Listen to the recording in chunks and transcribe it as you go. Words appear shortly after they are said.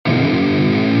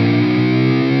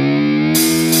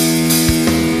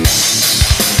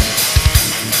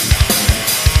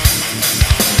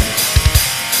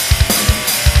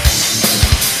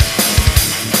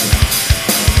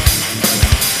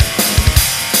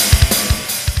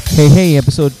Hey,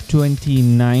 episode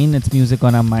 29. It's music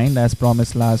on our mind as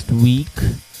promised last week.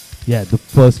 Yeah, the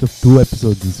first of two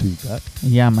episodes this week. Huh?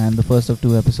 Yeah, man, the first of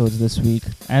two episodes this week.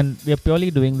 And we're purely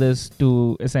doing this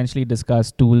to essentially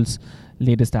discuss Tool's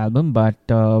latest album, but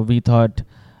we thought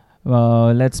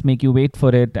let's make you wait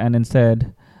for it and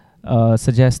instead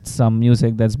suggest some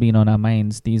music that's been on our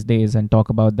minds these days and talk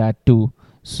about that too.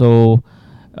 So,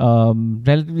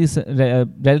 relatively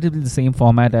the same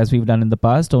format as we've done in the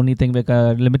past. Only thing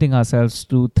we're limiting ourselves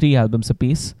to 3 albums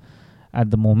apiece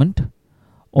at the moment,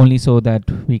 only so that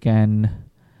we can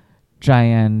try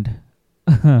and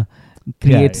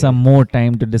create some more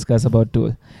time to discuss about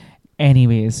Tool.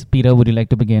 Anyways, Peter, would you like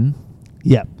to begin?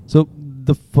 Yeah. So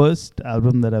the first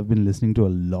album that I've been listening to a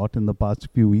lot in the past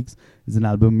few weeks is an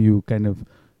album you kind of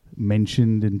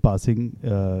mentioned in passing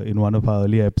in one of our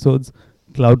earlier episodes,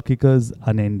 Cloud Kicker's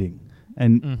Unending.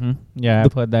 And Yeah,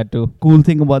 I've heard that too. Cool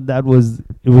thing about that was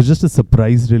it was just a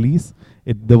surprise release.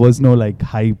 There was no like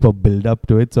hype or build up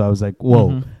to it. So I was like,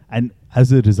 whoa. And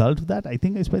as a result of that, I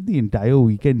think I spent the entire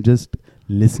weekend just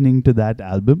listening to that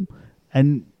album.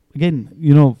 And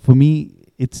again, for me,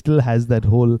 it still has that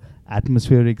whole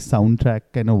atmospheric soundtrack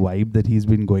kind of vibe that he's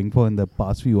been going for in the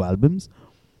past few albums.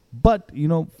 But,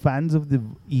 fans of the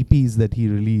EPs that he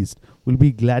released will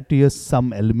be glad to hear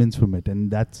some elements from it.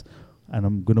 And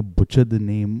I'm going to butcher the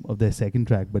name of their second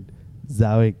track, but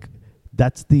Zawik,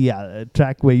 that's the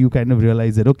track where you kind of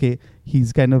realize that, okay,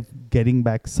 he's kind of getting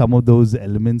back some of those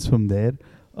elements from there.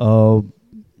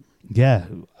 Yeah,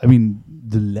 I mean,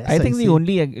 the less I think the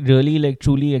only really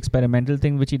truly experimental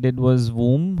thing which he did was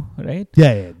Womb, right?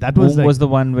 Yeah, that was Womb was the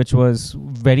one which was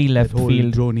very left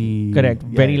field. Droney, correct,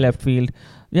 very left field.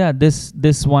 Yeah,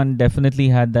 this one definitely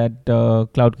had that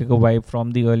Cloud Kicker vibe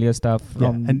from the earlier stuff.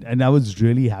 And I was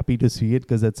really happy to see it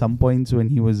because at some points when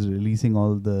he was releasing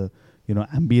all the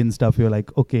ambient stuff, you're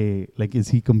like, okay, like is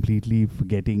he completely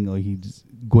forgetting or he's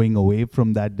going away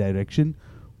from that direction?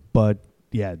 But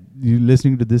yeah,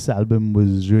 listening to this album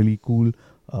was really cool.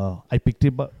 I picked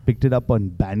it up on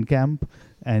Bandcamp,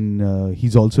 and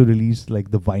he's also released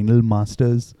like the vinyl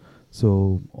masters.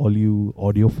 So all you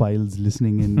audiophiles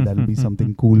listening in, that'll be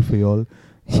something cool for y'all.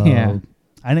 Yeah.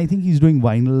 And I think he's doing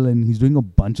vinyl and he's doing a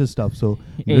bunch of stuff. So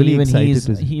really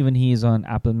excited. Even he's on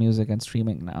Apple Music and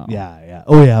streaming now. Yeah.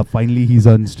 Oh yeah, finally he's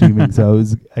on streaming. So I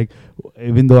was like,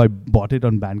 even though I bought it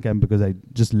on Bandcamp because I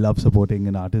just love supporting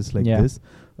an artist like this.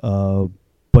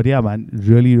 But yeah, man,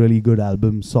 really, really good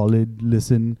album. Solid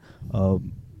listen.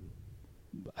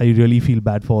 I really feel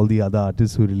bad for all the other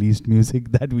artists who released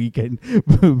music that weekend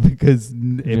because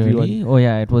everyone. Really? Oh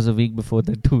yeah, it was a week before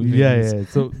the Tool release. Yeah.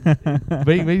 So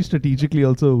very, very strategically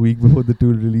also a week before the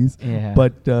Tool release. Yeah.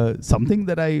 But something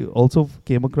that I also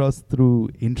came across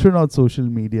through Intronaut social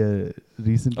media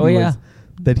recently was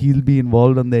that he'll be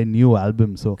involved on their new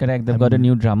album. So correct. They've got a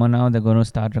new drummer now. They're going to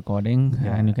start recording,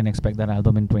 and you can expect that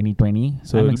album in 2020.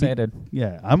 So I'm excited.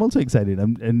 I'm also excited.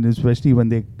 And especially when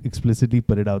they explicitly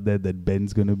put it out there that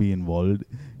Ben's going to be involved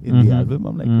in the album.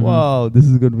 I'm like, wow, this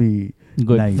is going to be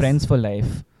good. Nice. Friends for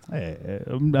life.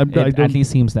 It at least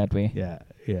seems that way.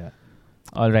 Yeah.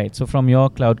 All right. So from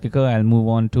your Cloud Kicker, I'll move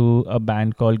on to a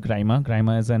band called Grima.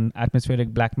 Grima is an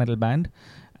atmospheric black metal band,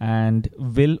 and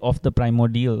Will of the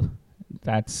Primordial.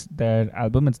 That's their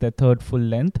album. It's their third full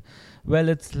length.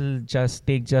 Well,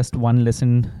 take just one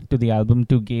listen to the album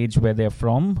to gauge where they're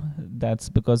from. That's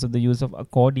because of the use of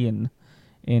accordion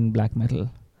in black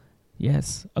metal.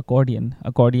 Yes, accordion.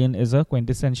 Accordion is a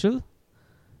quintessential,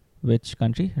 which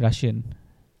country? Russian.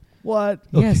 What?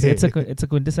 Yes, okay. it's a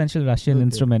quintessential Russian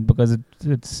instrument because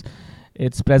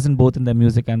it's present both in the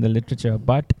music and the literature.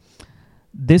 But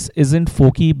this isn't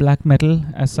folky black metal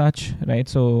as such, right?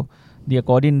 So the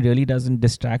accordion really doesn't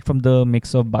distract from the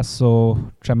mix of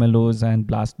basso, tremolos, and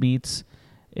blast beats.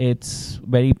 It's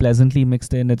very pleasantly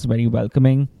mixed in. It's very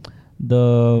welcoming.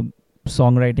 The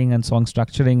songwriting and song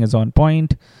structuring is on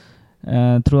point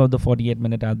throughout the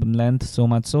 48-minute album length, so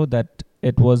much so that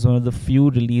it was one of the few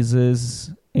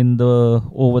releases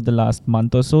over the last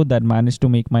month or so that managed to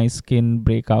make my skin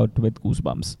break out with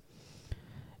goosebumps.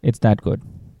 It's that good.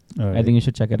 Right. I think you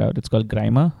should check it out. It's called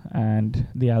Grima, and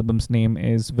the album's name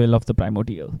is Will of the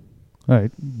Primordial. All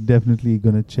right. Definitely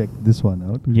going to check this one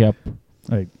out. Yep.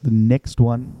 All right. The next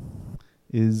one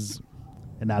is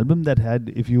an album that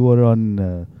had, if you were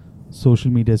on social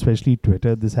media, especially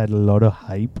Twitter, this had a lot of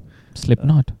hype.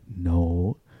 Slipknot?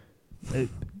 No.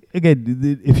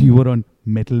 Again, if you were on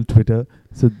metal Twitter,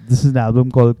 so this is an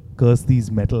album called Curse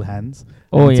These Metal Hands.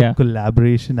 It's a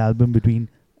collaboration album between,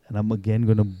 and I'm again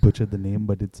going to butcher the name,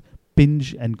 but it's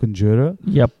Pinge and Conjurer.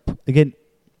 Yep. Again,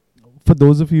 for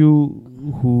those of you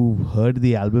who heard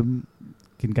the album,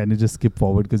 can kind of just skip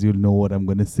forward because you'll know what I'm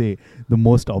going to say. The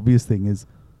most obvious thing is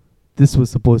this was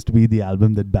supposed to be the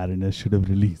album that Baroness should have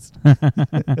released.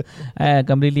 I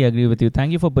completely agree with you.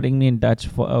 Thank you for putting me in touch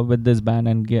with this band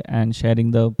and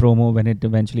sharing the promo when it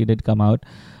eventually did come out.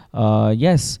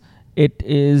 Yes, it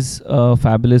is a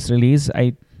fabulous release.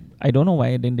 I don't know why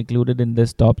I didn't include it in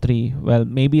this top 3. Well,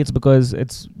 maybe it's because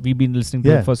we've been listening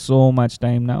to it for so much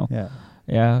time now.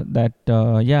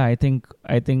 I think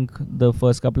the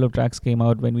first couple of tracks came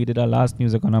out when we did our last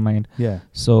Music on Our Mind.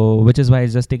 So which is why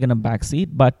it's just taken a back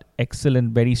seat, but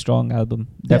excellent, very strong album.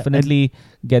 Definitely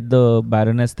get the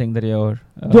Baroness thing that you're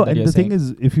thing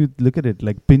is, if you look at it,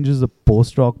 like Pinch is a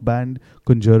post-rock band,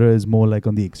 Conjurer is more like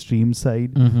on the extreme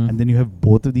side, and then you have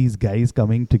both of these guys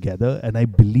coming together, and I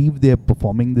believe they're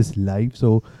performing this live,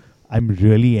 so I'm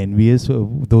really envious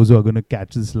of those who are going to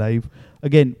catch this live.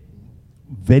 Again,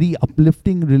 very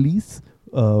uplifting release.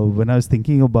 When I was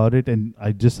thinking about it, and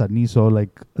I just suddenly saw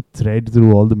like a thread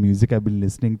through all the music I've been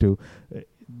listening to,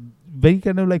 very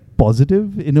kind of like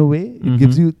positive in a way. It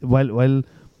gives you, while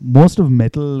most of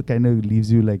metal kind of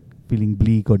leaves you like feeling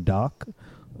bleak or dark,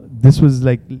 this was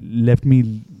like left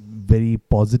me very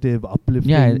positive, uplifting.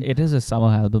 Yeah, it is a summer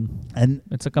album, and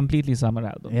it's a completely summer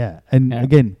album.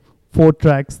 Again, 4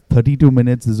 tracks, 32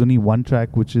 minutes. There's only one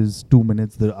track which is 2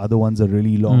 minutes. The other ones are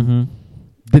really long.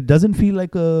 It doesn't feel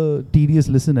like a tedious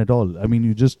listen at all. I mean,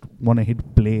 you just want to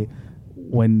hit play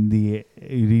when you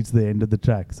reach the end of the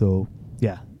track. So,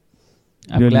 yeah.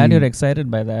 I'm really glad you're excited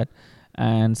by that.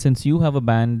 And since you have a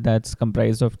band that's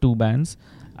comprised of 2 bands,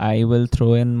 I will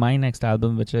throw in my next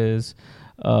album, which is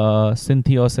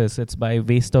Synthiosis. It's by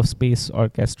Waste of Space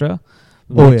Orchestra,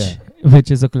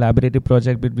 which is a collaborative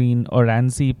project between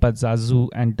Oranzi Padzazu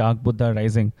and Dark Buddha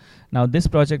Rising. Now, this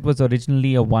project was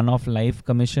originally a one-off live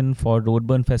commission for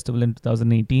Roadburn Festival in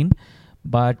 2018,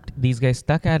 but these guys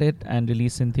stuck at it and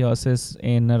released Synthiosis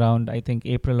in around, I think,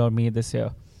 April or May this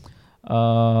year.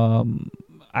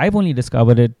 I've only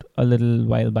discovered it a little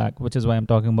while back, which is why I'm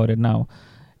talking about it now.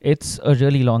 It's a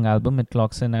really long album. It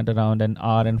clocks in at around an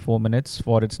hour and 4 minutes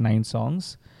for its 9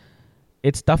 songs.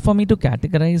 It's tough for me to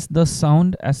categorize the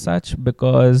sound as such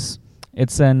because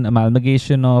it's an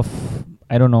amalgamation of,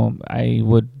 I don't know, I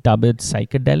would dub it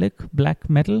psychedelic black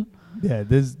metal. Yeah,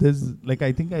 there's like,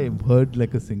 I think I've heard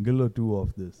like a single or 2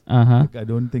 of this. Like, I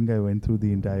don't think I went through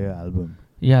the entire album.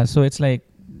 Yeah, so it's like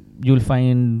you'll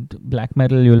find black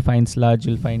metal, you'll find sludge,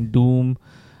 you'll find doom,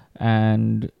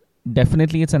 and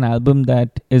definitely it's an album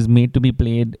that is made to be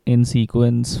played in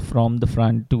sequence from the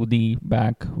front to the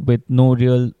back with no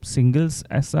real singles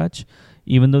as such,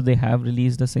 even though they have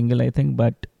released a single, I think,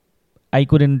 but I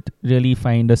couldn't really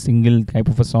find a single type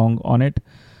of a song on it.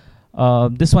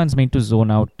 This one's made to zone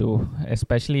out too,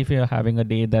 especially if you're having a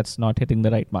day that's not hitting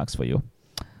the right marks for you.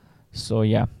 So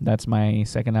yeah, that's my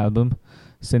second album,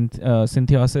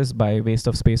 Synthiosis by Waste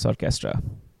of Space Orchestra.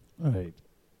 All right.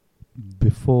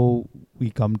 Before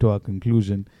we come to our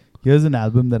conclusion, here's an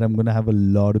album that I'm going to have a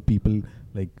lot of people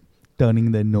like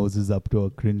turning their noses up to or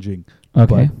cringing.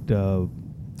 Okay. But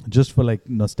just for like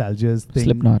nostalgia's thing.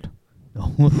 Slipknot.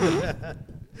 No.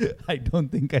 I don't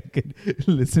think I could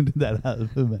listen to that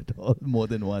album at all more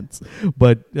than once.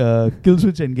 But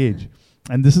Killswitch Engage.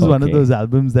 And this is one of those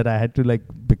albums that I had to like,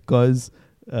 because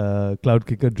Cloud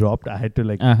Kicker dropped, I had to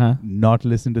like not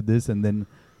listen to this, and then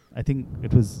I think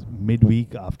it was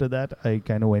midweek after that I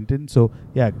kind of went in. So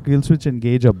yeah, Killswitch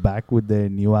Engage are back with their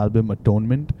new album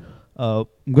Atonement. I'm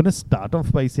going to start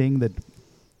off by saying that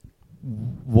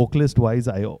vocalist wise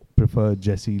I prefer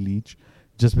Jesse Leach,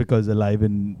 just because Alive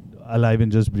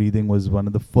and Just Breathing was one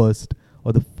of the first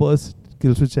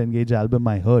Killswitch Engage album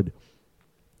I heard.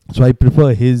 So I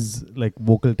prefer his like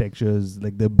vocal textures,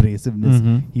 like the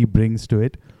abrasiveness he brings to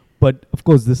it. But of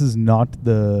course this is not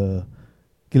the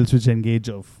Killswitch Engage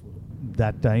of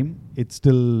that time. It's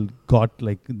still got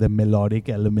like the melodic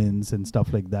elements and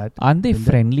stuff like that. Aren't they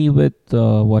friendly with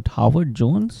Howard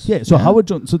Jones? Yeah, so Howard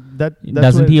Jones. So that's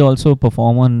doesn't he also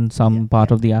perform on some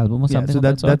part of the album or something? So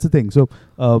that's the thing. So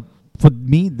for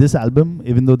me, this album,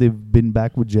 even though they've been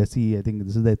back with Jesse, I think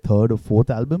this is their 3rd or 4th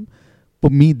album. For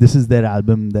me, this is their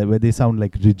album where they sound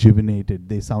like rejuvenated.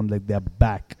 They sound like they're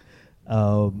back.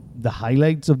 The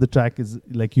highlights of the track is,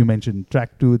 like you mentioned,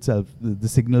 track 2 itself, the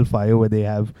Signal Fire, where they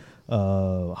have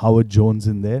Howard Jones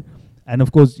in there. And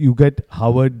of course, you get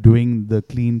Howard doing the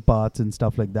clean parts and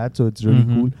stuff like that. So it's really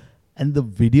cool. And the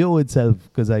video itself,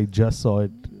 because I just saw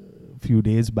it a few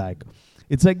days back,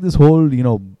 it's like this whole,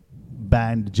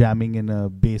 band jamming in a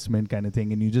basement kind of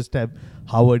thing. And you just have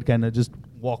Howard kind of just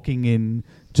walking in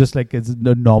just like it's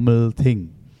a normal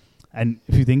thing. And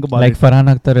if you think about like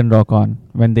Farhan Akhtar and Rock On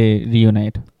when they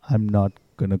reunite. I'm not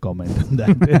gonna comment on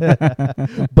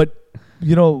that. But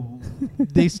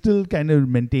they still kind of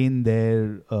maintain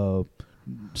their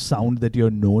sound that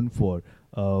you're known for.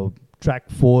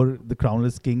 Track 4, The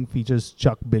Crownless King, features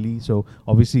Chuck Billy. So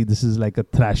obviously this is like a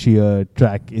thrashier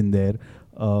track in there.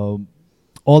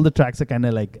 All the tracks are kind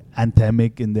of like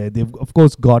anthemic in there. They've of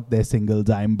course got their singles,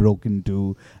 I'm Broken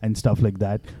Too, and stuff like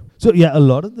that. So yeah, a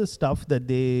lot of the stuff that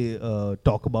they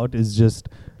talk about is just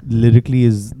lyrically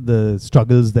is the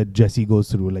struggles that Jesse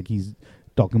goes through. Like he's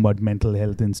talking about mental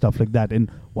health and stuff like that.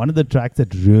 And one of the tracks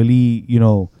that really,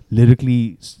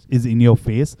 lyrically is in your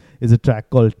face is a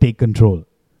track called Take Control.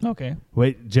 Okay.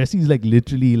 Where Jesse's like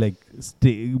literally like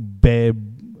stay bare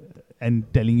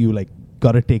and telling you like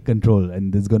gotta take control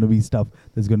and there's gonna be stuff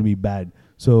that's gonna be bad.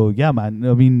 So yeah, man.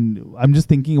 I mean, I'm just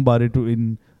thinking about it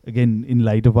in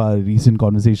light of our recent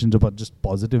conversations about just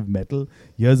positive metal.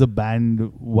 Here's a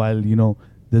band while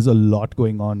there's a lot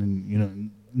going on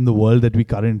in the world that we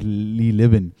currently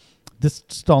live in. This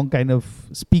song kind of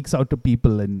speaks out to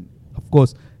people, and of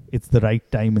course it's the right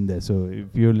time in there. So if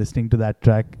you're listening to that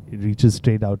track, it reaches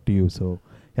straight out to you. So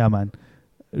yeah, man,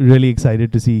 really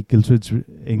excited to see Killswitch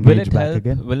engage back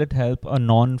again. Will it help a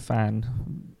non-fan,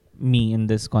 me in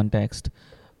this context,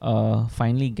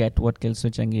 finally get what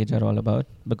Killswitch Engage are all about?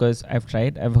 Because I've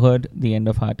heard the end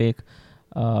of Heartache.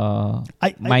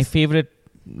 My favorite,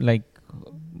 like,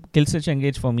 Killswitch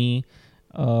Engage for me,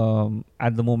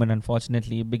 at the moment,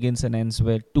 unfortunately, begins and ends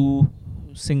with 2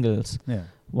 singles. Yeah.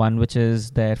 One which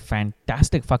is their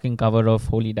fantastic fucking cover of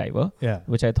Holy Diver,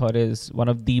 which I thought is one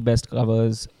of the best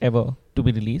covers ever to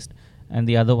be released. And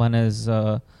the other one is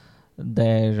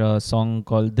their song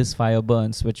called This Fire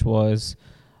Burns, which was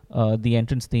the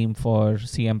entrance theme for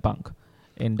CM Punk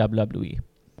in WWE.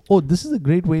 Oh, this is a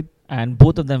great way. And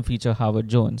both of them feature Howard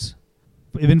Jones.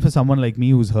 Even for someone like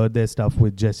me who's heard their stuff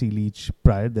with Jesse Leach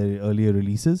prior, their earlier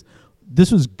releases, this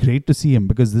was great to see him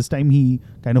because this time he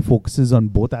kind of focuses on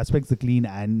both aspects, the clean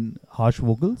and harsh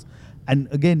vocals. And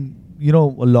again, a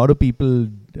lot of people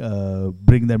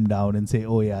bring them down and say,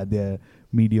 oh yeah, they're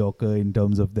mediocre in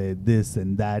terms of their this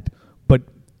and that. But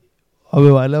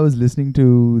while I was listening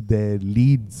to their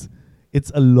leads,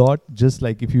 it's a lot just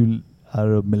like if you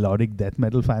are a melodic death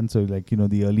metal fan, so like,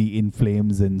 the early In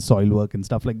Flames and Soilwork and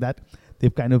stuff like that,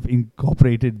 they've kind of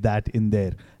incorporated that in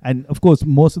there. And of course,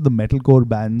 most of the metalcore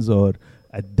bands, or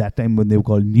at that time when they were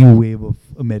called New Wave of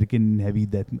American Heavy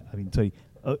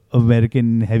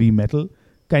American Heavy Metal,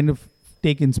 kind of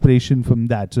take inspiration from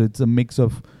that. So it's a mix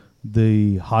of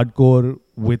the hardcore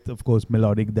with, of course,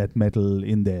 melodic death metal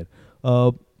in there.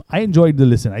 I enjoyed the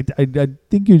listen. I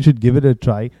think you should give it a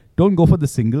try. Don't go for the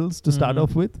singles to start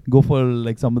off with. Go for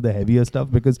like some of the heavier stuff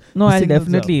because I'll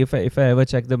definitely, if I ever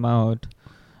check them out,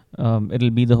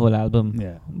 it'll be the whole album.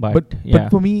 Yeah. But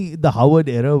for me, the Howard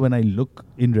era, when I look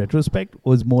in retrospect,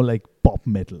 was more like pop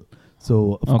metal.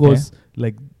 So of course,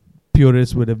 like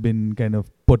purists would have been kind of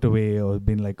put away or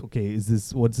been like, okay,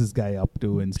 what's this guy up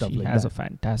to and stuff like that. She has a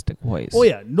fantastic voice. Oh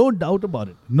yeah, no doubt about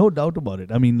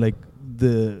it. I mean, like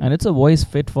and it's a voice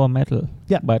fit for metal.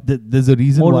 Yeah, but there's a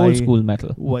reason more why old school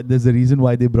metal. There's a reason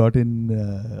why they brought in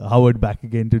Howard back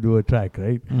again to do a track,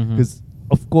 right? Because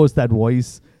of course that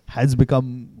voice has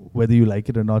become, whether you like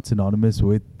it or not, synonymous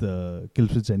with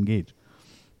Killswitch Engage.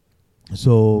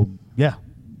 So yeah,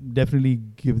 definitely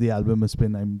give the album a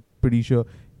spin. I'm pretty sure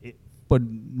for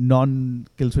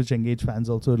non-Killswitch Engage fans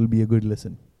also, it'll be a good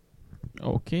listen.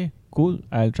 Okay, cool.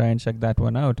 I'll try and check that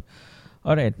one out.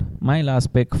 All right, my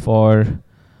last pick for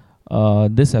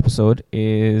this episode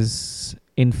is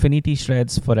Infinity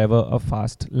Shred's Forever a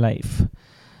Fast Life.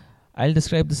 I'll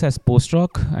describe this as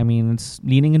post-rock. I mean, it's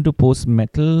leaning into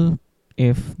post-metal,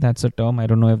 if that's a term. I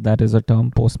don't know if that is a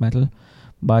term, post-metal.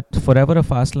 But Forever a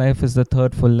Fast Life is the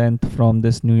third full length from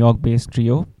this New York-based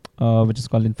trio, which is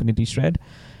called Infinity Shred.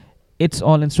 It's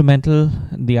all instrumental.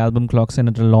 The album clocks in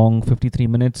at a long 53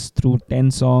 minutes through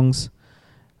 10 songs.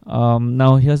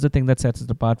 Now, here's the thing that sets it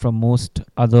apart from most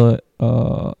other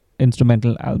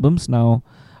instrumental albums. Now,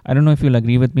 I don't know if you'll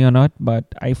agree with me or not, but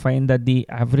I find that the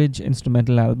average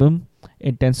instrumental album,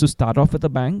 it tends to start off with a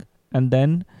bang, and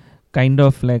then kind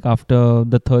of like after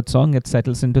the third song, it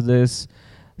settles into this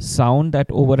sound that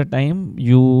over a time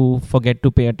you forget to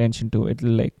pay attention to.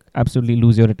 It'll like absolutely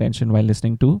lose your attention while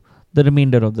listening to the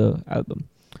remainder of the album.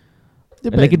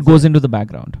 Depends. Like it goes into the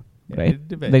background, right?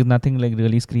 Like nothing like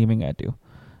really screaming at you.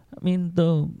 I mean,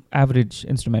 the average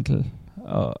instrumental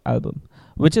album,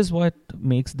 which is what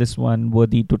makes this one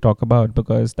worthy to talk about,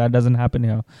 because that doesn't happen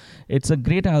here. It's a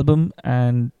great album,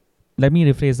 and let me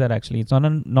rephrase that actually. It's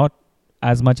not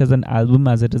as much as an album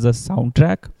as it is a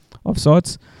soundtrack of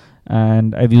sorts.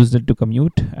 and I've used it to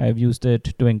commute. I've used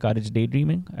it to encourage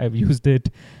daydreaming. I've used it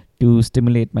to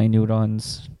stimulate my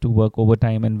neurons to work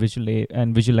overtime and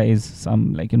visualize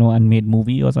some, like, unmade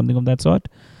movie or something of that sort.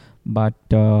 But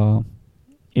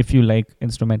if you like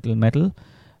instrumental metal,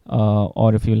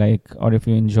 or if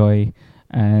you enjoy,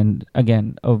 and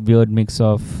again, a weird mix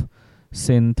of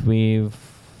synth wave,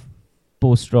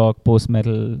 post rock, post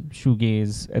metal,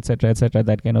 shoegaze, etc.,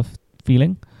 that kind of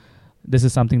feeling, this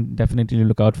is something definitely to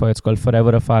look out for. It's called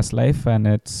Forever a Fast Life, and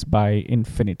it's by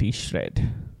Infinity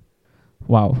Shred.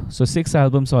 Wow. So 6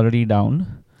 albums already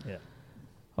down. Yeah.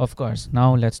 Of course.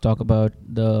 Now let's talk about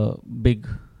the big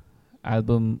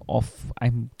album of,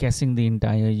 I'm guessing, the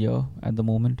entire year at the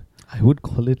moment. I would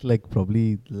call it like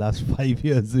probably last 5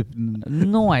 years.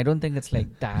 No, I don't think it's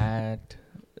like that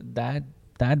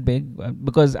big,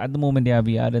 because at the moment,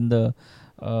 we are in the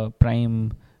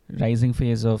prime rising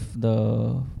phase of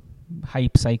the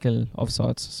hype cycle of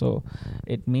sorts. So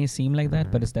it may seem like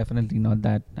that, but it's definitely not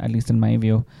that, at least in my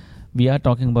view. We are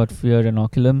talking about Fear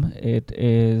Inoculum. It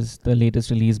is the latest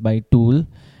release by Tool.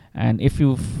 And if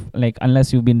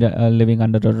unless you've been living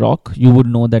under a rock, you would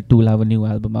know that Tool have a new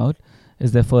album out.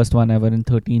 It's their first one ever in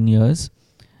 13 years.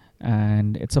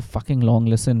 And it's a fucking long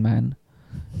listen, man.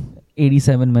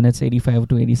 87 minutes, 85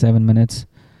 to 87 minutes.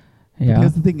 Yeah.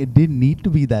 Here's the thing, it didn't need to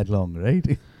be that long,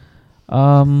 right?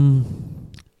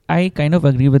 I kind of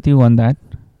agree with you on that.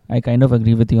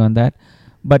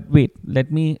 But wait,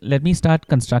 let me start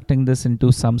constructing this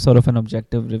into some sort of an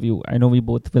objective review. I know we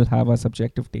both will have our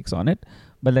subjective takes on it,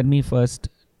 but let me first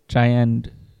try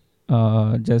and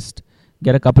just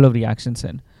get a couple of reactions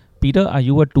in. Peter, are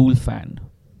you a Tool fan?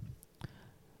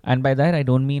 And by that, I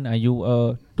don't mean are you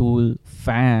a Tool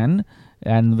fan,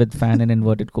 and with fan in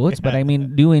inverted quotes, but I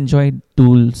mean, do you enjoy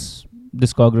Tool's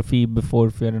discography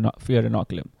before Fear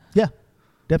Inoculum? Yeah,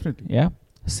 definitely. Yeah,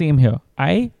 same here.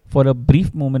 I, for a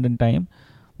brief moment in time,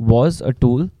 was a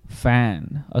Tool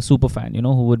fan, a super fan,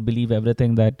 who would believe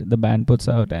everything that the band puts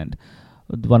out. And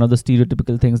one of the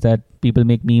stereotypical things that people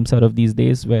make memes out of these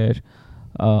days, where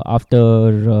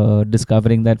after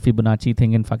discovering that Fibonacci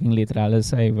thing in fucking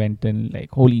Lateralus, I went in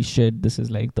like, holy shit, this is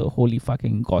like the holy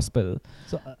fucking gospel.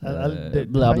 So I'll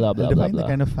define the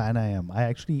kind of fan I am. I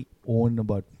actually own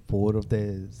about 4 of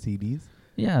their CDs.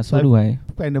 Yeah, so do I.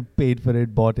 Kind of paid for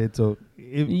it, bought it. So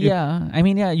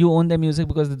you own their music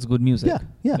because it's good music.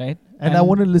 Yeah. Right? And I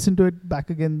want to listen to it back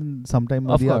again sometime.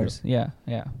 Of course. Yeah.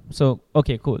 So,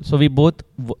 okay, cool. So we both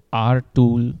are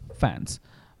Tool fans.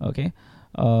 Okay.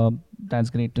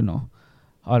 That's great to know.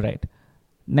 All right.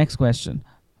 Next question.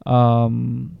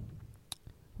 Were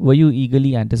you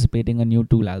eagerly anticipating a new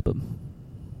Tool album?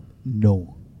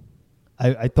 No.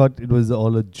 I thought it was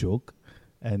all a joke.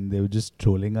 And they were just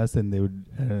trolling us, and they would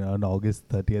on August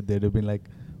 30th they'd have been like,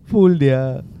 fooled,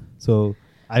 yeah. So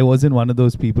I wasn't one of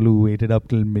those people who waited up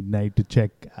till midnight to check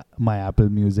my Apple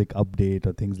Music update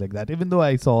or things like that, even though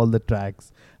I saw all the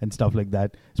tracks and stuff like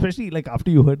that, especially like after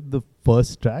you heard the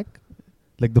first track,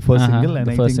 like the first single. And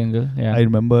I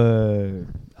remember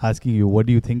asking you, what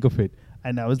do you think of it?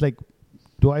 And I was like,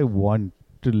 do I want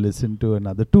to listen to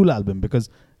another Tool album?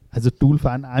 Because as a Tool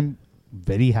fan, I'm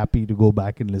very happy to go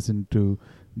back and listen to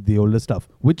the older stuff,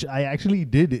 which I actually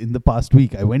did in the past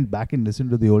week. I went back and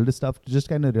listened to the older stuff to just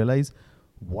kind of realize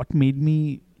what made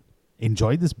me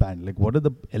enjoy this band. Like, what are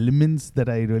the elements that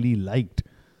I really liked?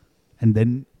 And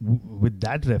then with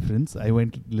that reference, I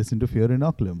went to listen to Fear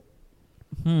Inoculum.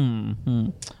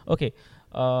 Okay.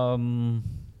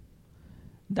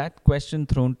 That question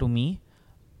thrown to me,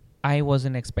 I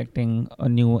wasn't expecting a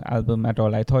new album at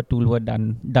all. I thought Tool were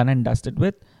done and dusted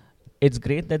with. It's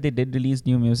great that they did release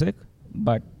new music,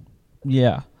 but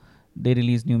yeah, they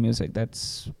released new music.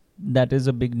 That is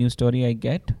a big news story, I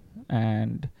get.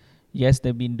 And yes,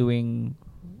 they've been doing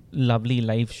lovely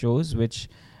live shows,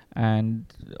 and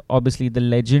obviously the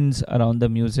legends around the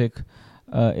music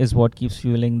is what keeps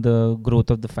fueling the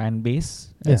growth of the fan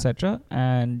base, etc.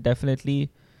 And definitely,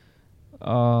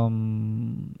 I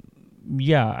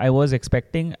was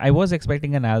expecting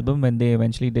an album when they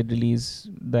eventually did release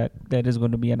that there is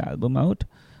going to be an album out,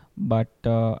 but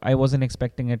I wasn't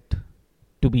expecting it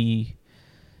to be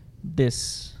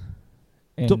this.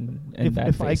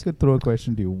 If I could throw a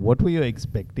question to you, what were your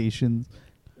expectations,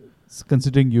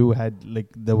 considering you had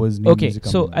there was new music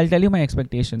coming out? I'll tell you my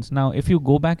expectations. Now, if you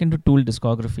go back into Tool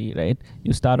discography, right,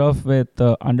 you start off with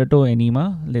Undertow,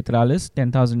 Enema, Lateralus,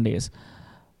 10,000 Days.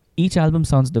 Each album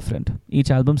sounds different.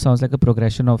 Each album sounds like a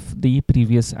progression of the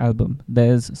previous album.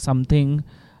 There's something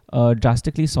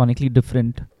drastically sonically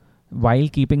different while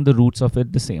keeping the roots of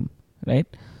it the same, right?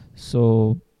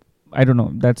 So I don't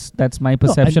know. That's my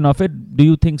perception of it. Do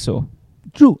you think so?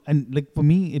 True. And like for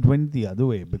me, it went the other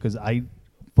way because I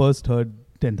first heard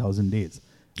 10,000 Days.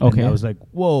 Okay. And I was like,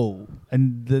 whoa.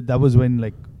 And that was when,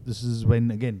 like, this is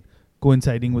when, again,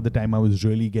 coinciding with the time I was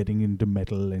really getting into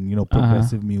metal and,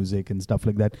 progressive music and stuff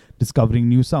like that, discovering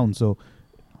new sounds. So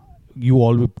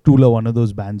Tool are one of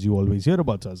those bands you always hear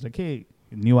about. So I was like, hey,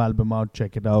 new album out,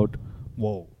 check it out.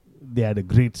 Whoa. They had a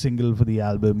great single for the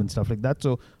album and stuff like that.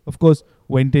 So, of course,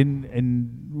 went in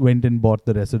and bought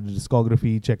the rest of the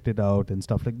discography, checked it out and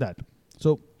stuff like that.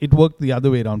 So, it worked the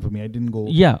other way around for me. I didn't go...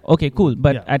 Yeah, okay, cool.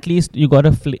 But at least you got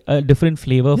a different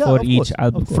flavor for each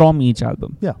album, from each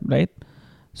album. Yeah. Right?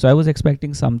 So, I was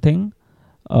expecting something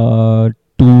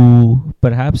to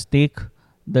perhaps take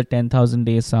the 10,000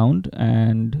 Days sound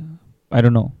and, I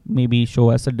don't know, maybe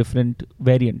show us a different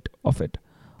variant of it.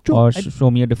 True. Or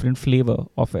show me a different flavor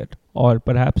of it. Or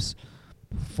perhaps,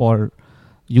 for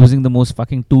using the most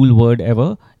fucking Tool word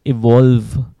ever,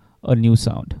 evolve a new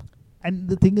sound. And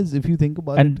the thing is, if you think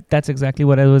about it... And that's exactly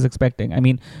what I was expecting. I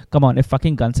mean, come on, if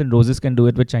fucking Guns N' Roses can do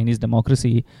it with Chinese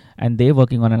Democracy and they're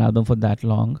working on an album for that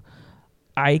long,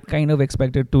 I kind of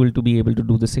expected Tool to be able to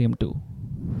do the same too.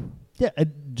 Yeah,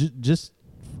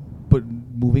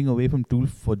 moving away from Tool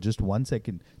for just 1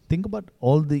 second, think about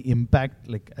all the impact,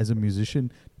 like, as a musician,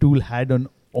 Tool had on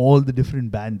all the different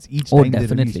bands each time they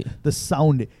released. The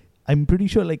sound. I'm pretty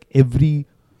sure, like, every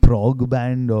prog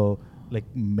band or, like,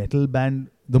 metal band,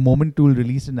 the moment Tool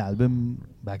released an album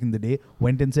back in the day,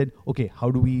 went and said, okay,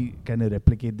 how do we kind of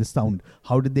replicate this sound?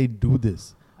 How did they do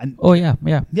this? And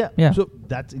yeah. So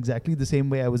that's exactly the same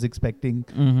way I was expecting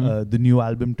the new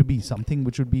album to be. Something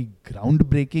which would be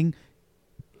groundbreaking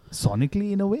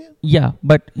sonically in a way. Yeah,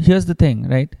 but here's the thing,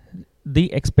 right?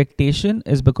 The expectation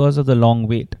is because of the long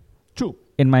wait. True.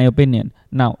 In my opinion.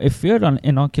 Now, if Fear on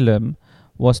Inoculum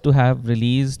was to have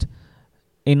released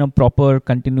in a proper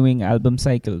continuing album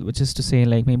cycle, which is to say,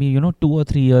 like, maybe 2 or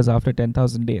 3 years after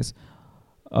 10,000 Days,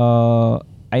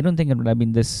 I don't think it would have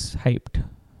been this hyped.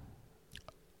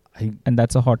 And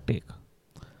that's a hot take.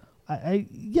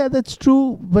 Yeah, that's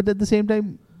true. But at the same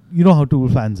time, you know how Tool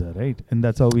fans are, right? And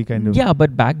that's how we kind of... Yeah,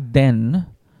 but back then,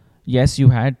 yes, you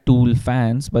had Tool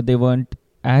fans, but they weren't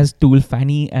as Tool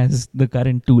fanny as the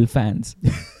current Tool fans.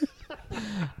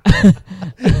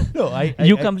 No,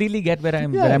 you completely get where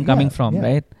I'm coming from,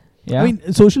 right? Yeah. I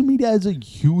mean, social media is a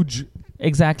huge...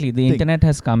 Exactly. The internet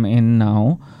has come in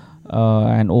now,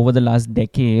 and over the last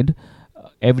decade,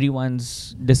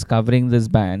 everyone's discovering this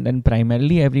band, and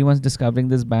primarily everyone's discovering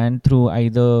this band through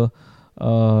either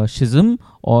schism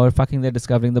or fucking they're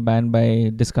discovering the band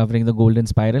by discovering the Golden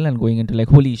Spiral and going into like,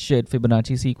 holy shit,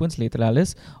 Fibonacci sequence, Lethal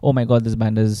Alice, oh my god, this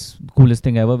band is the coolest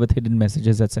thing ever with hidden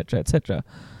messages, etc., etc.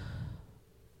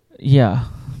 Yeah.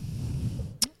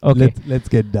 Okay. Let's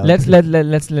get down.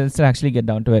 Let's actually get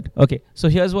down to it. Okay. So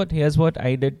here's what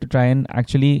I did to try and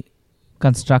actually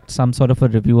construct some sort of a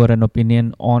review or an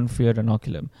opinion on Fear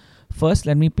Inoculum. First,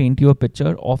 let me paint you a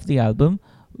picture of the album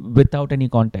without any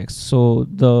context. So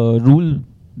the rule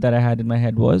that I had in my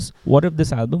head was, what if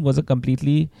this album was a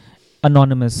completely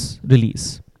anonymous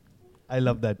release? I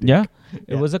love that. Yeah?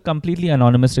 It was a completely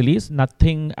anonymous release.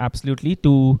 Nothing absolutely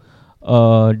to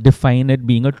define it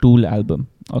being a Tool album.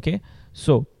 Okay?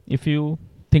 So if you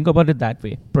think about it that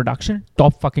way, production,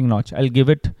 top fucking notch. I'll give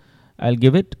it.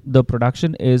 The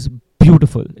production is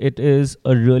beautiful. It is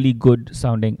a really good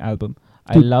sounding album.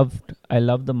 I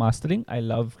loved the mastering. I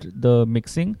loved the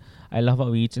mixing. I love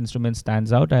how each instrument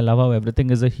stands out. I love how everything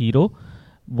is a hero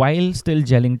while still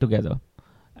gelling together.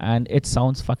 And it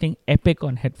sounds fucking epic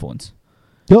on headphones.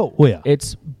 Oh yeah.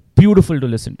 It's beautiful to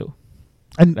listen to.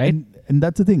 And right? And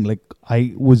that's the thing. Like,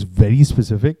 I was very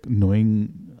specific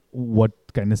knowing what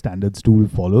kind of standards Tool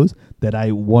follows, that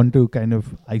I want to kind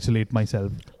of isolate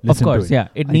myself. Of course, to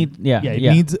it. It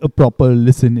needs a proper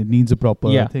listen. It needs a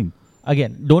proper thing.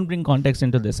 Again, don't bring context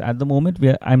into this. At the moment,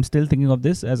 I'm still thinking of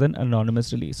this as an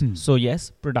anonymous release. So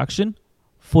yes, production,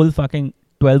 full fucking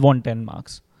 12 on 10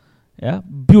 marks. Yeah,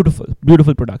 beautiful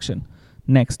production.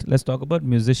 Next, let's talk about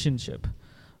musicianship.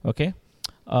 Okay,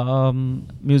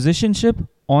 musicianship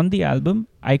on the album,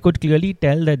 I could clearly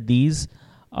tell that these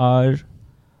are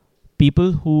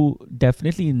people who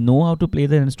definitely know how to play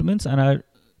their instruments and are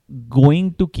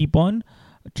going to keep on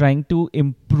trying to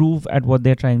improve at what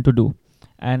they're trying to do.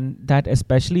 And that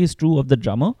especially is true of the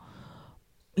drummer.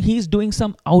 He's doing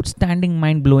some outstanding,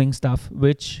 mind-blowing stuff,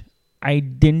 which I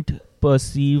didn't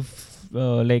perceive.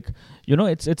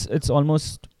 It's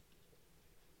almost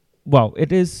wow.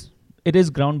 It is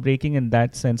groundbreaking in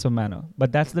that sense of manner.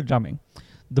 But that's the drumming.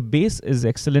 The bass is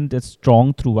excellent. It's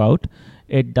strong throughout.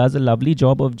 It does a lovely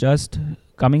job of just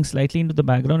coming slightly into the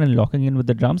background and locking in with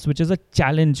the drums, which is a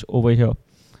challenge over here,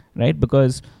 right?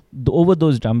 Because over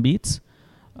those drum beats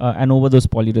and over those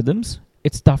polyrhythms,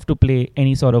 it's tough to play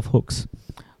any sort of hooks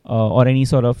or any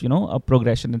sort of a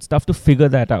progression. It's tough to figure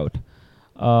that out.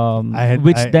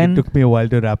 It took me a while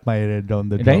to wrap my head around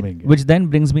the drumming. Right, which then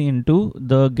brings me into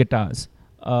the guitars.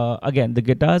 Again, the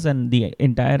guitars and the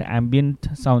entire ambient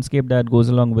soundscape that goes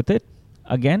along with it.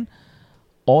 Again,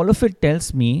 all of it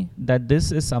tells me that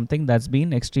this is something that's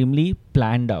been extremely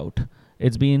planned out.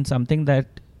 It's been something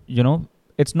that,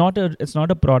 it's not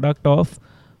a product of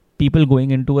people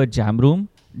going into a jam room,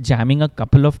 jamming a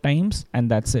couple of times, and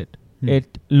that's it.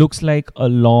 It looks like a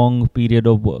long period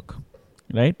of work,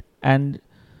 right? And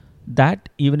that,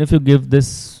 even if you give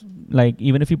this,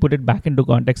 even if you put it back into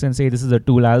context and say this is a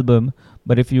Tool album,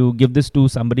 but if you give this to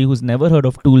somebody who's never heard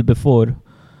of Tool before,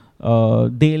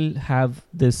 they'll have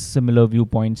this similar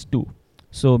viewpoints too.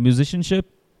 So musicianship,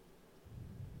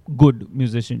 good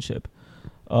musicianship.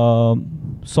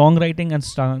 Songwriting and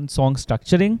song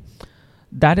structuring,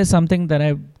 that is something that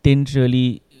I didn't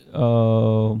really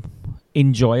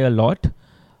enjoy a lot.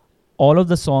 All of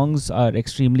the songs are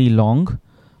extremely long,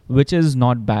 which is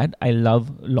not bad. I love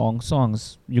long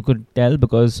songs. You could tell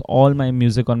because all my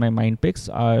music on my mind picks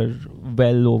are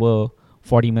well over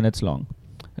 40 minutes long,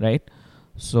 right?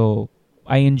 So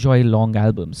I enjoy long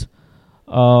albums.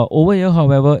 Over here,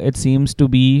 however, it seems to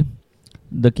be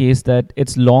the case that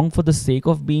it's long for the sake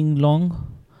of being long.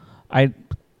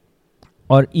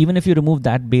 Or even if you remove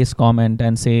that base comment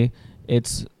and say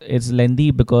it's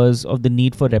lengthy because of the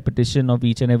need for repetition of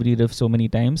each and every riff so many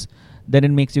times, then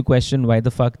it makes you question why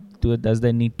the fuck does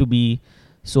there need to be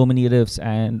so many riffs,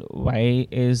 and why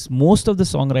is most of the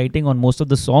songwriting on most of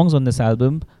the songs on this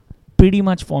album pretty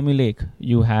much formulaic.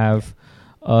 You have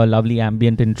a lovely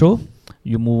ambient intro,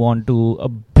 you move on to a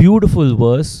beautiful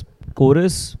verse,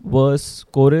 chorus,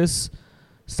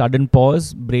 sudden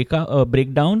pause,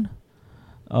 breakdown.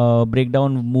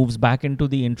 Breakdown moves back into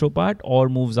the intro part or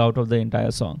moves out of the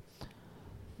entire song.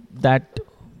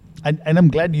 And I'm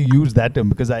glad you used that term,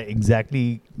 because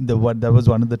that was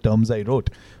one of the terms I wrote,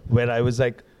 where I was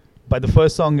like, by the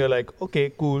first song you're like,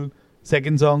 okay, cool.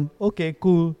 Second song, okay,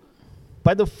 cool.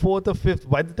 By the fourth or fifth,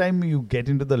 by the time you get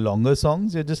into the longer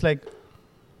songs, you're just like,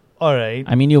 all right.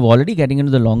 I mean, you're already getting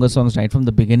into the longer songs right from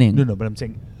the beginning. No, but I'm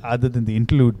saying other than the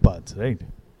interlude parts, right?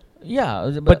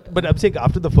 Yeah, but I'm saying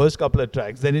after the first couple of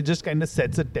tracks, then it just kind of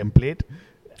sets a template.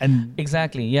 And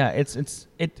exactly, yeah, it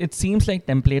seems like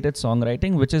templated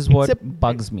songwriting, which is what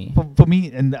bugs me. For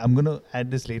me, and I'm going to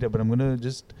add this later, but I'm going to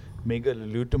just make a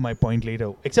allude to my point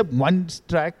later. Except one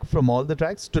track from all the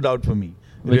tracks stood out for me.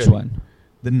 Which one?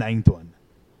 The 9th one.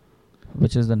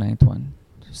 Which is the 9th one?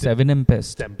 Seven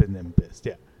Tempest. Tempest,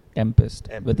 yeah. Tempest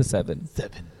with a 7.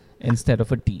 7. Instead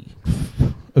of a T.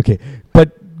 Okay,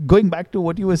 but going back to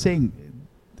what you were saying,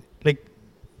 like,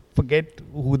 forget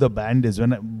who the band is.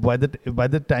 By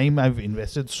the time I've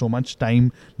invested so much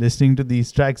time listening to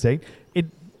these tracks, right, it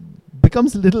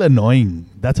becomes a little annoying.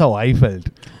 That's how I felt.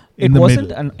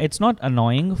 It's not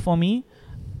annoying for me.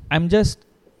 I'm just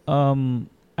I'm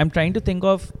trying to think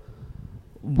of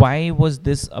why was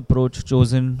this approach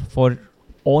chosen for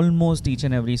almost each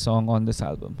and every song on this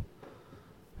album.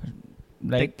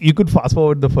 Like you could fast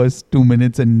forward the first 2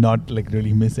 minutes and not like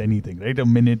really miss anything, right? A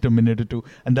minute or two,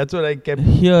 and that's what I kept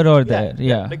here or there.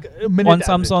 Yeah. Like a minute on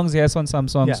some songs, yes. On some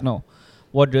songs, no.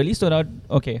 What really stood out?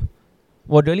 Okay.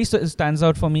 What really stands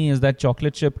out for me is that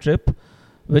Chocolate Chip Trip,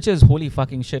 which is holy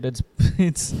fucking shit.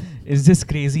 It's just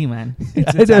crazy, man.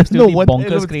 It's absolutely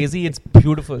bonkers crazy. It's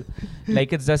beautiful.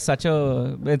 Like it's just such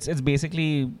a. It's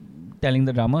basically telling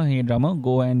the drummer, hey drummer,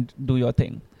 go and do your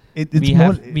thing.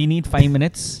 We need 5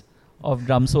 minutes of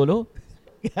drum solo.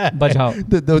 Yeah.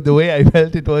 Bajao. The way I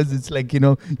felt it was, it's like,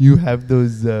 you have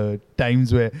those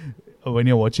times where when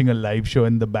you're watching a live show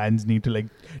and the bands need to like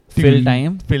fill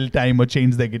time or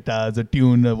change their guitars or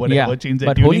tune or whatever, change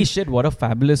their tuning. But holy shit, what a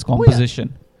fabulous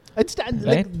composition. It stands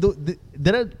right? Like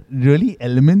there are really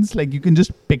elements like you can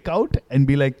just pick out and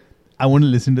be like, I want to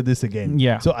listen to this again.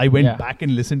 Yeah. So I went back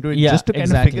and listened to it just to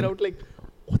kind of figure out like,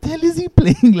 what the hell is he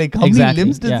playing? Like how many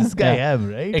limbs does this guy have,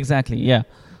 right? Exactly, yeah.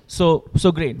 So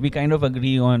great. We kind of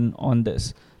agree on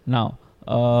this. Now,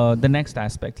 the next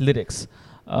aspect, lyrics.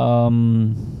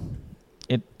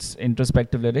 It's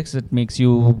introspective lyrics. It makes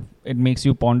you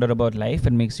ponder about life.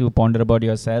 It makes you ponder about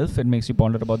yourself. It makes you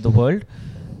ponder about the world.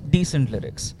 Decent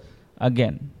lyrics.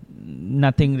 Again,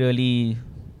 nothing really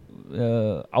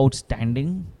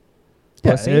outstanding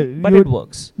per se, but it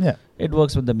works. Yeah. It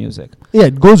works with the music. Yeah,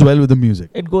 it goes well with the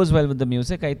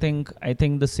music. I think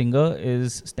the singer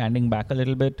is standing back a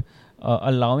little bit.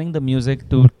 allowing the music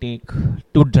to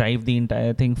drive the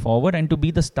entire thing forward and to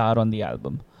be the star on the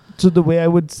album. So the way I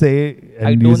would say,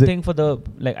 I don't think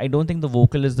the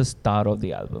vocal is the star of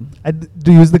the album.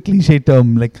 To use the cliche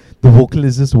term, like the vocal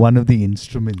is just one of the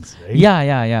instruments, right?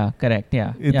 Yeah, correct.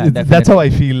 Yeah, that's how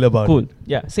I feel about it. Cool.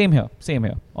 Yeah, same here.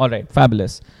 All right,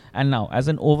 fabulous. And now, as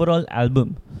an overall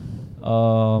album,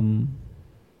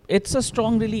 it's a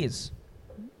strong release.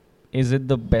 Is it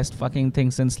the best fucking thing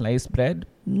since sliced bread?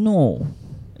 No,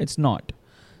 it's not.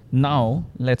 Now,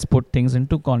 let's put things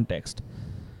into context.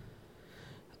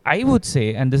 I would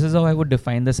say, and this is how I would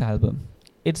define this album,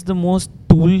 it's the most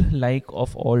Tool-like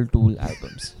of all Tool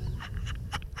albums.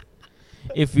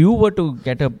 If you were to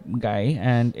get a guy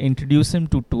and introduce him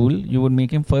to Tool, you would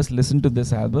make him first listen to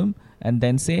this album and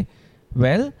then say,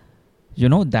 well,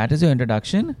 that is your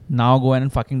introduction. Now go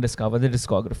and fucking discover the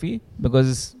discography,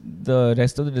 because the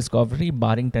rest of the discography,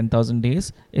 barring 10,000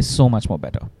 Days, is so much more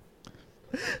better.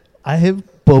 I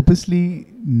have purposely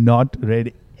not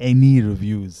read any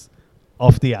reviews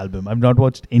of the album. I've not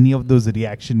watched any of those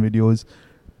reaction videos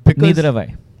because neither have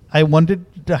I. I wanted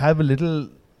to have a little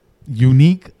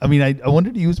unique. I mean, I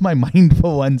wanted to use my mind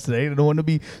for once, right? I don't want to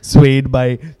be swayed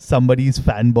by somebody's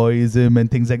fanboyism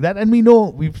and things like that. And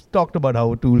we've talked about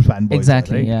how Tool fanboys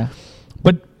exactly, are, right? Yeah.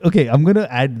 But okay, I'm going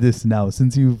to add this now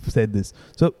since you've said this.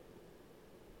 So,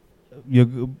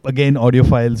 again,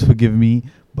 audiophiles, forgive me,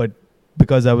 but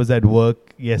because I was at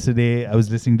work yesterday, I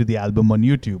was listening to the album on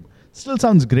YouTube. Still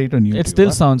sounds great on YouTube. It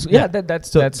still sounds... Yeah,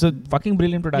 that's fucking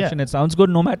brilliant production. Yeah. It sounds good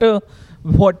no matter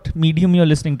what medium you're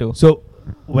listening to. So,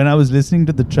 when I was listening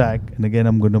to the track, and again,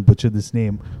 I'm going to butcher this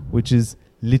name, which is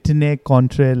Litanie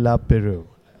contre la Peru.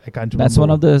 I can't remember. That's one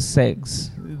of the segs.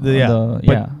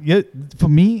 For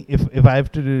me, if I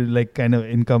have to kind of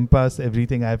encompass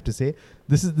everything I have to say,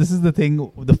 this is the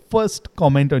thing. The first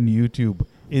comment on YouTube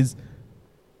is,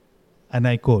 and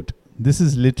I quote, "This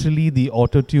is literally the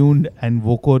auto-tuned and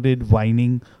vocoded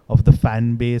whining of the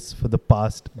fan base for the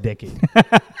past decade."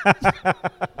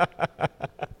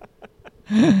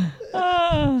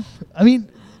 I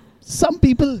mean, some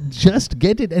people just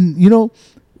get it. And,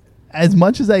 as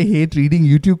much as I hate reading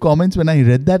YouTube comments, when I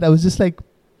read that, I was just like,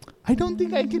 I don't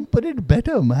think I can put it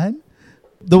better, man.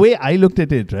 The way I looked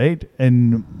at it, right?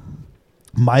 And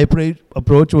my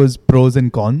approach was pros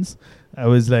and cons. I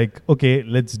was like, okay,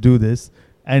 let's do this.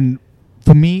 And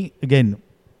for me, again,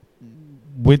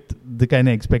 with the kind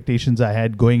of expectations I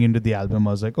had going into the album,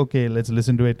 I was like, okay, let's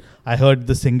listen to it. I heard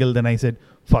the single, then I said,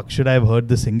 fuck, should I have heard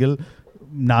the single?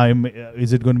 Now,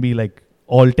 is it going to be like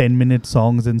all 10-minute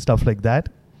songs and stuff like that?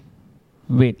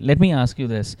 Wait, let me ask you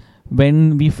this.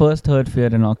 When we first heard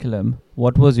Fear Inoculum,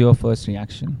 what was your first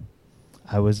reaction?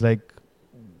 I was like,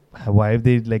 why have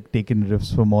they taken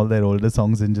riffs from all their older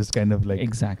songs and just kind of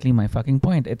Exactly my fucking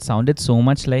point. It sounded so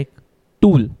much like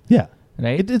Tool. Yeah.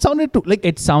 Right? It sounded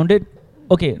it sounded...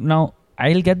 Okay, now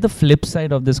I'll get the flip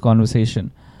side of this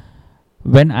conversation.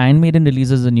 When Iron Maiden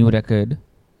releases a new record,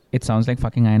 it sounds like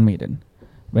fucking Iron Maiden.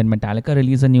 When Metallica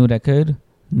releases a new record,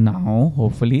 now,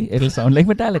 hopefully, it'll sound like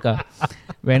Metallica.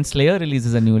 When Slayer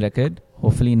releases a new record,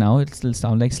 hopefully now it'll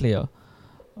sound like Slayer.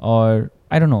 Or,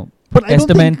 I don't know, but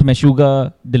Testament,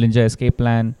 Meshuggah, Dillinger Escape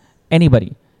Plan,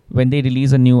 anybody. When they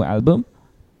release a new album,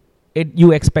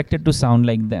 you expect it to sound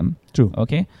like them. True.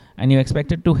 Okay? And you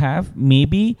expect it to have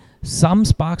maybe some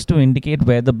sparks to indicate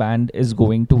where the band is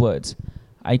going towards.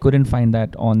 I couldn't find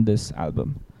that on this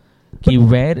album.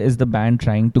 Where is the band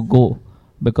trying to go?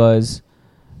 Because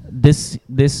this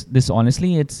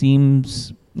honestly, it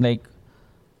seems like,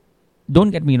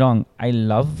 don't get me wrong, I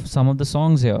love some of the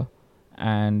songs here,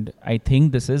 and I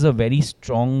think this is a very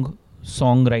strong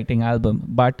songwriting album,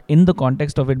 but in the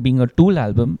context of it being a Tool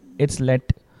album, it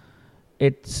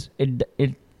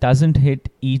doesn't hit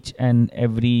each and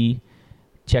every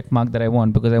check mark that I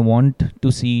want, because I want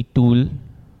to see Tool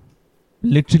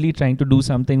literally trying to do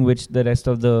something which the rest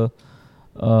of the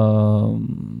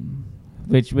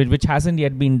which hasn't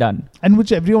yet been done, and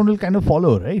which everyone will kind of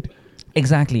follow, right?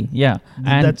 Exactly, yeah.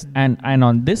 And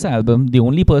on this album, the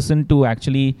only person to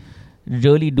actually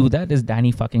really do that is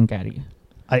Danny fucking Carey.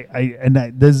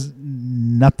 There's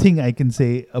nothing I can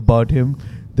say about him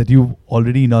that you've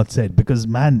already not said, because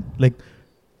man,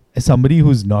 as somebody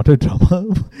who's not a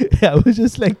drummer, I was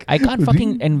just like, I can't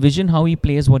fucking envision how he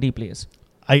plays what he plays.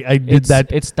 I did that.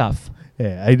 It's tough.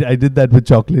 Yeah, I did that with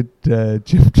Chocolate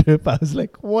Chip Trip. I was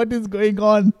like, what is going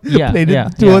on? Yeah, Played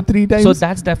it two or three times. So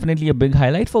that's definitely a big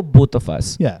highlight for both of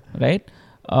us. Yeah. Right?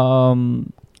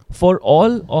 For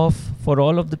all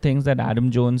of the things that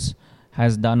Adam Jones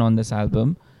has done on this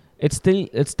album, it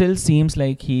still seems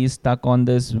like he's stuck on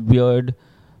this weird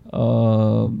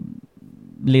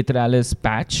Lateralis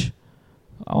patch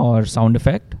or sound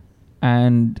effect,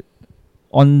 and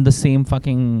on the same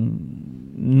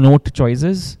fucking note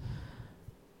choices,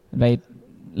 right?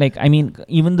 Like, I mean,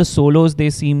 even the solos, they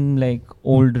seem like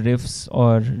old riffs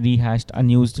or rehashed,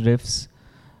 unused riffs.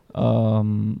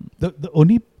 The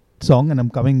only song, and I'm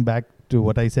coming back to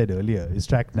what I said earlier, is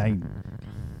track 9.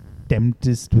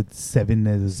 Tempest with 7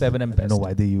 as... 7 I don't Tempest. know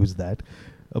why they use that.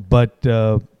 But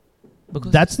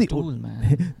Because that's it's the Tool,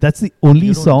 man. that's the only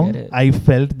You don't song get it. I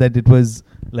felt that it was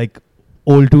like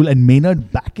old Tool and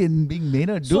Maynard back in being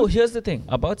Maynard. So Dude. here's the thing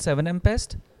about 7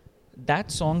 Pest.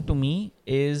 That song to me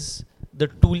is the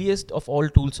tooliest of all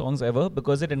Tool songs ever,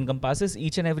 because it encompasses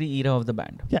each and every era of the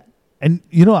band. Yeah. And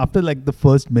you know, after like the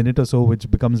first minute or so,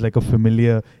 which becomes like a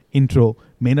familiar intro,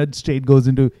 Maynard straight goes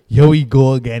into "Here we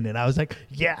go again," and I was like,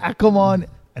 "Yeah, come on!"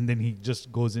 And then he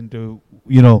just goes into,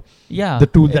 you know, Yeah, the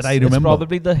Tool that I remember. It's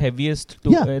probably the heaviest.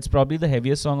 Yeah. It's probably the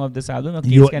heaviest song of this album. A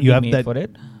You- case can you be have made that- for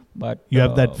it, but you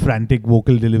have that frantic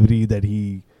vocal delivery that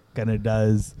he kind of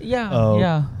does.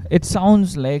 Yeah. It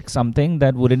sounds like something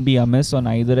that wouldn't be amiss on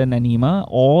either an Anima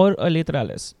or a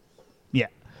Lateralus. Yeah.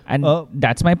 And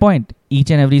that's my point. Each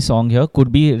and every song here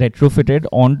could be retrofitted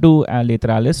onto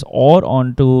Lateralus or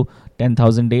onto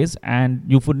 10,000 Days, and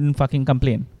you wouldn't fucking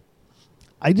complain.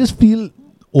 I just feel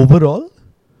overall,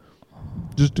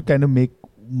 just to kind of make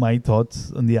my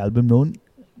thoughts on the album known,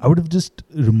 I would have just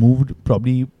removed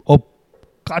probably or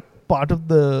cut part of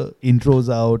the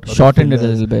intros out. Or the Shortened it a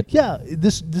fillers. little bit. Yeah,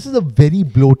 this is a very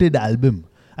bloated album.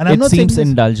 And I'm It not saying seems this-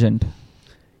 indulgent.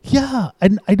 Yeah,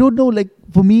 and I don't know, like,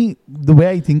 for me, the way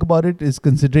I think about it is,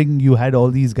 considering you had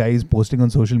all these guys posting on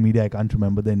social media, I can't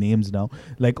remember their names now,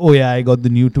 like, oh yeah, I got the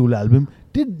new Tool album.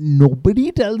 Did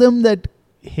nobody tell them that,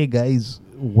 hey guys,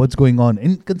 what's going on?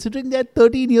 And considering they had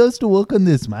 13 years to work on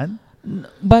this, man.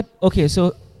 But, okay,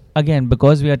 so again,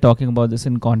 because we are talking about this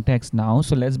in context now,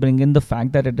 so let's bring in the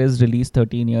fact that it is released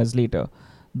 13 years later.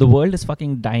 The world is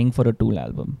fucking dying for a Tool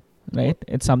album, right?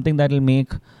 It's something that will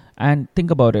make... And think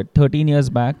about it, 13 years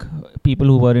back, people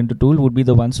who were into Tool would be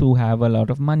the ones who have a lot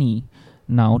of money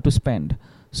now to spend.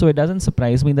 So it doesn't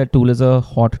surprise me that Tool is a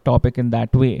hot topic in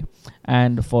that way.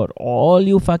 And for all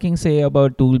you fucking say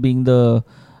about Tool being the,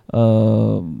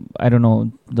 I don't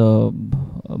know, the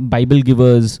Bible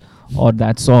givers or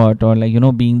that sort, or like, you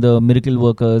know, being the miracle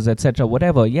workers, etc.,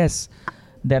 whatever. Yes,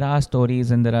 there are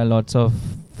stories and there are lots of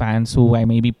fans who I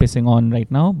may be pissing on right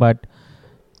now, but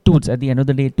Tools, at the end of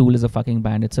the day, Tool is a fucking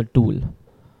band. It's a tool,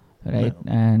 right?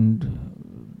 Yeah. And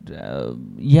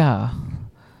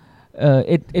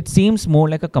it seems more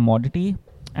like a commodity,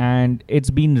 and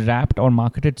it's been wrapped or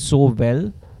marketed so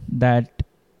well that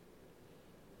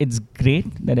it's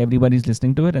great that everybody's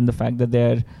listening to it, and the fact that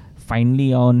they're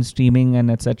finally on streaming and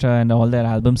etc. and all their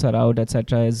albums are out,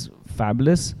 etc. is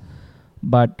fabulous.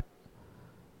 But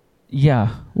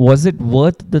yeah, was it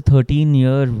worth the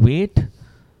 13-year wait?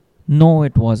 No,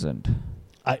 it wasn't.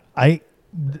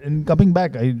 And coming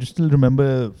back, I still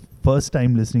remember first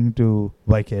time listening to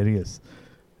Vicarious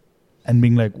and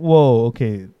being like, whoa,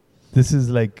 okay, this is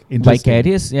like interesting.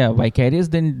 Vicarious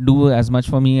didn't do as much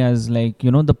for me as, like,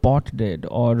 you know, The Pot did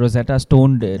or Rosetta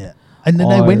Stone did. Yeah. And then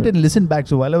I went and listened back.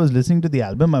 So while I was listening to the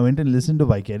album, I went and listened to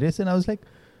Vicarious, and I was like,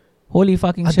 holy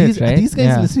fucking are shit, right? Are these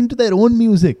guys listening to their own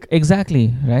music?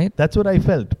 Exactly, right? That's what I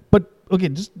felt. But okay,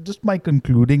 just my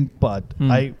concluding part.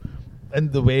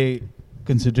 And the way,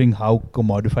 considering how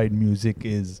commodified music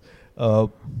is,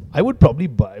 I would probably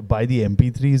buy the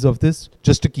MP3s of this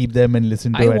just to keep them and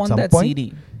listen to I at want some that point.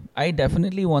 CD. I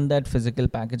definitely want that physical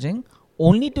packaging,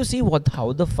 only to see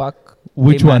how the fuck.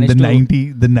 Which they one? The managed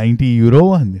to- 90 euro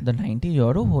one? The 90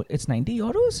 euro? It's 90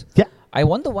 euros? Yeah. I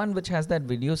want the one which has that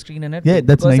video screen in it. Yeah,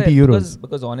 that's 90 euros.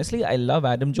 Because honestly, I love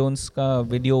Adam Jones'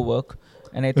 video work,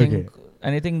 and I think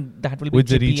that will be With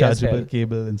the trippy as hell. rechargeable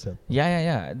cable and stuff.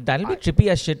 Yeah. That'll be trippy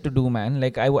as shit to do, man.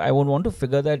 Like, I would want to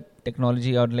figure that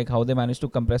technology out, like how they managed to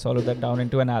compress all of that down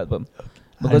into an album.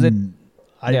 Because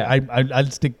I'll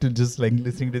stick to just like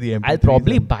listening to the MP3s. I'll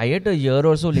probably buy it a year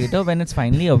or so later when it's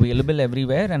finally available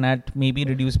everywhere and at maybe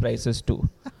reduced prices too.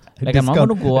 Like, I'm not going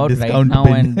to go out right now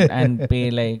and pay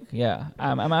like,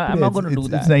 I'm not going to do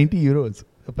that. It's 90 euros,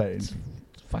 apparently.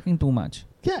 It's fucking too much.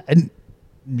 Yeah, and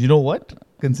you know what?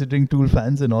 Considering Tool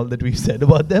fans and all that we've said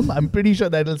about them, I'm pretty sure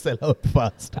that'll sell out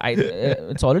fast.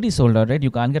 It's already sold out, right?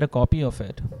 You can't get a copy of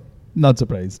it. Not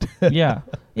surprised. Yeah,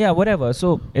 whatever.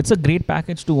 So it's a great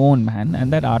package to own, man,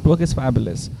 and that artwork is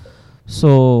fabulous.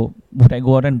 So would I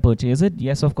go out and purchase it?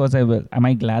 Yes, of course I will. Am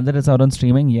I glad that it's out on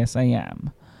streaming? Yes, I am.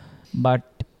 But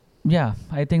yeah,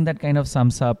 I think that kind of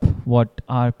sums up what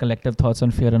our collective thoughts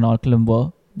on Fear and Inoculum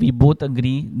were. We both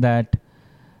agree that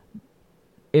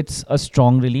it's a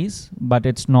strong release, but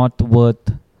it's not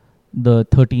worth the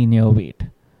 13-year wait?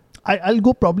 I'll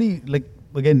go probably, like,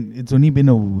 again, it's only been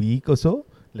a week or so.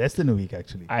 Less than a week,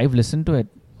 actually. I've listened to it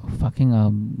fucking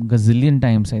gazillion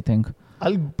times, I think.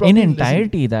 I'll probably In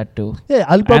entirety, that too. Yeah,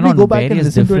 I'll And probably on go back and various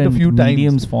listen to it a different few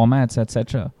mediums, times. formats,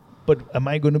 etc. But am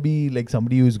I going to be like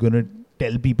somebody who's going to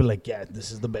tell people like, yeah,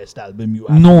 this is the best album you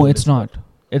have? No, it's not.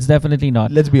 It's definitely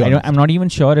not. Let's be honest. I'm not even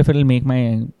sure if it'll make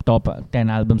my top 10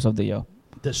 albums of the year.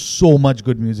 There's so much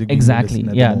good music. Exactly.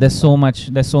 Yeah, there's so much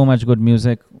good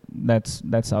music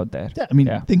that's out there. Yeah, I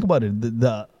mean, think about it.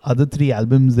 The other 3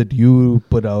 albums that you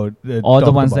put out, all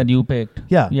the ones that you picked.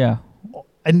 Yeah. Yeah.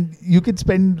 And you could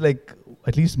spend like,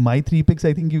 at least my 3 picks,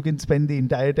 I think you can spend the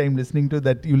entire time listening to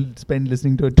that. You'll spend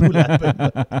listening to a Tool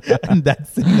album. And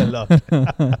that's saying a lot.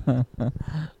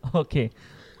 Okay,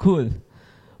 cool.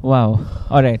 Wow.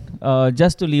 All right.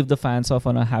 Just to leave the fans off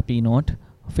on a happy note,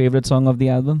 favorite song of the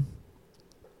album?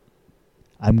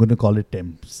 I'm going to call it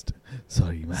Tempest.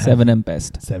 Sorry, man. 7M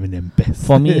Pest. 7M Pest.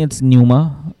 For me, it's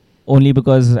Pneuma, only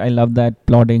because I love that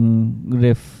plodding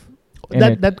riff.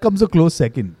 That comes a close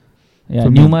second. Yeah,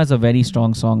 Pneuma is a very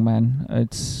strong song, man.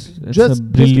 It's just a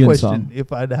brilliant question, song.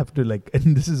 If I'd have to like,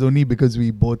 and this is only because we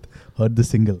both heard the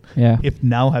single. Yeah. If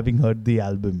now having heard the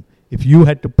album, if you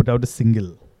had to put out a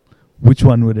single, which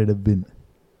one would it have been?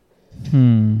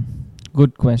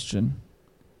 Good question.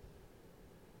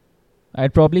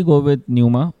 I'd probably go with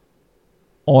Pneuma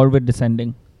or with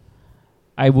Descending.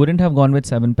 I wouldn't have gone with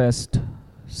 7M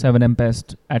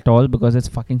Pest at all because it's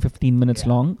fucking 15 minutes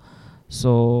long.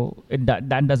 So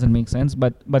that doesn't make sense.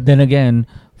 But then again,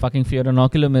 fucking Fear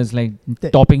Inoculum is like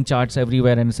topping charts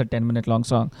everywhere and it's a 10-minute long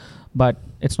song. But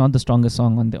it's not the strongest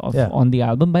song on the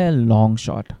album by a long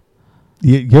shot.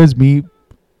 Here's me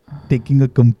taking a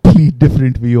complete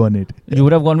different view on it. You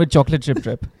would have gone with Chocolate Chip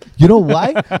Trip. You know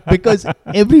why? Because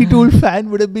every Tool fan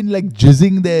would have been like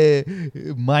jizzing their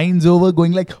minds over,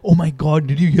 going like, "Oh my God,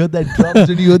 did you hear that drums?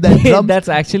 Did you hear that drums?" That's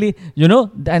actually,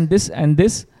 and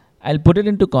this, I'll put it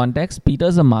into context.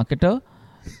 Peter's a marketer,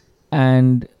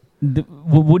 and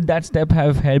would that step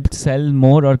have helped sell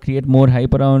more or create more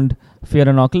hype around Fear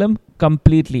Inoculum?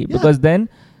 Completely, because then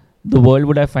the world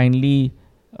would have finally,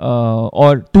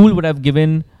 or Tool would have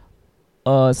given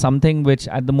something which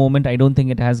at the moment I don't think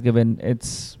it has given.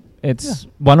 It's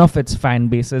one of its fan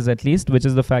bases at least, which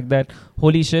is the fact that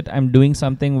holy shit, I'm doing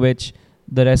something which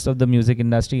the rest of the music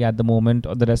industry at the moment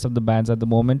or the rest of the bands at the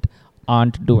moment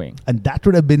aren't doing. And that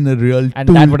would have been a real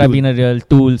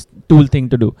Tool thing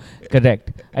to do.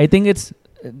 Correct. I think it's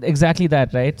exactly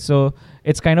that, right? So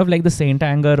it's kind of like the Saint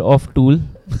Anger of Tool,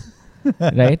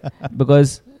 right?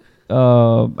 Because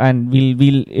and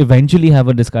we'll eventually have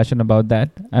a discussion about that,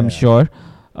 I'm sure.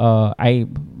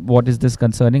 What is this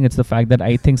concerning? It's the fact that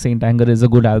I think Saint Anger is a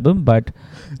good album, but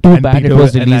too bad it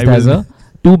was released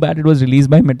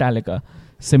by Metallica.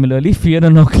 Similarly, Fear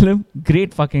Inoculum,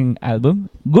 great fucking album,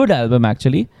 good album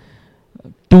actually.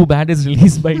 Too bad it's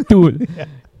released by Tool.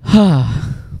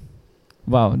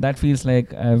 Wow, that feels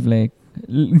like I've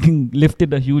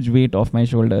lifted a huge weight off my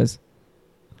shoulders.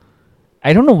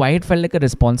 I don't know why it felt like a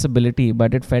responsibility,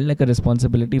 but it felt like a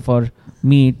responsibility for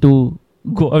me to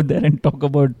go out there and talk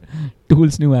about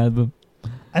Tool's new album.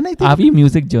 And I think are we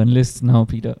music journalists now,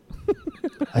 Peter?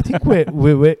 I think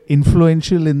we're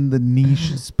influential in the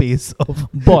niche space of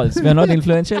balls. We're not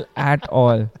influential at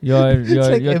all.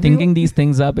 You're thinking these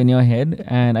things up in your head,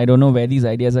 and I don't know where these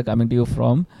ideas are coming to you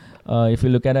from. If you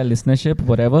look at our listenership,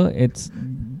 whatever, it's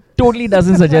totally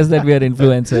doesn't suggest that we are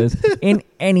influencers in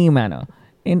any manner.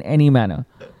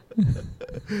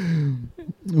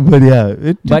 But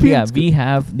we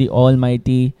have the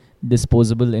almighty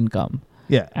disposable income.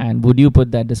 Yeah. And would you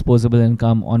put that disposable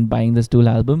income on buying this Tool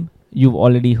album? You've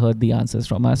already heard the answers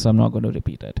from us, so I'm not going to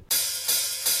repeat it.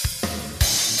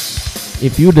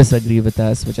 If you disagree with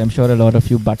us, which I'm sure a lot of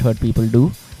you butthurt people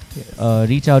do,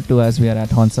 reach out to us. We are at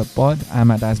HornsUpPod. I'm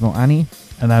at Asmo Ani.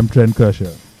 And I'm Trent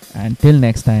Crusher. And till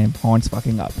next time, horns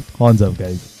fucking up. Horns up,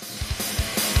 guys.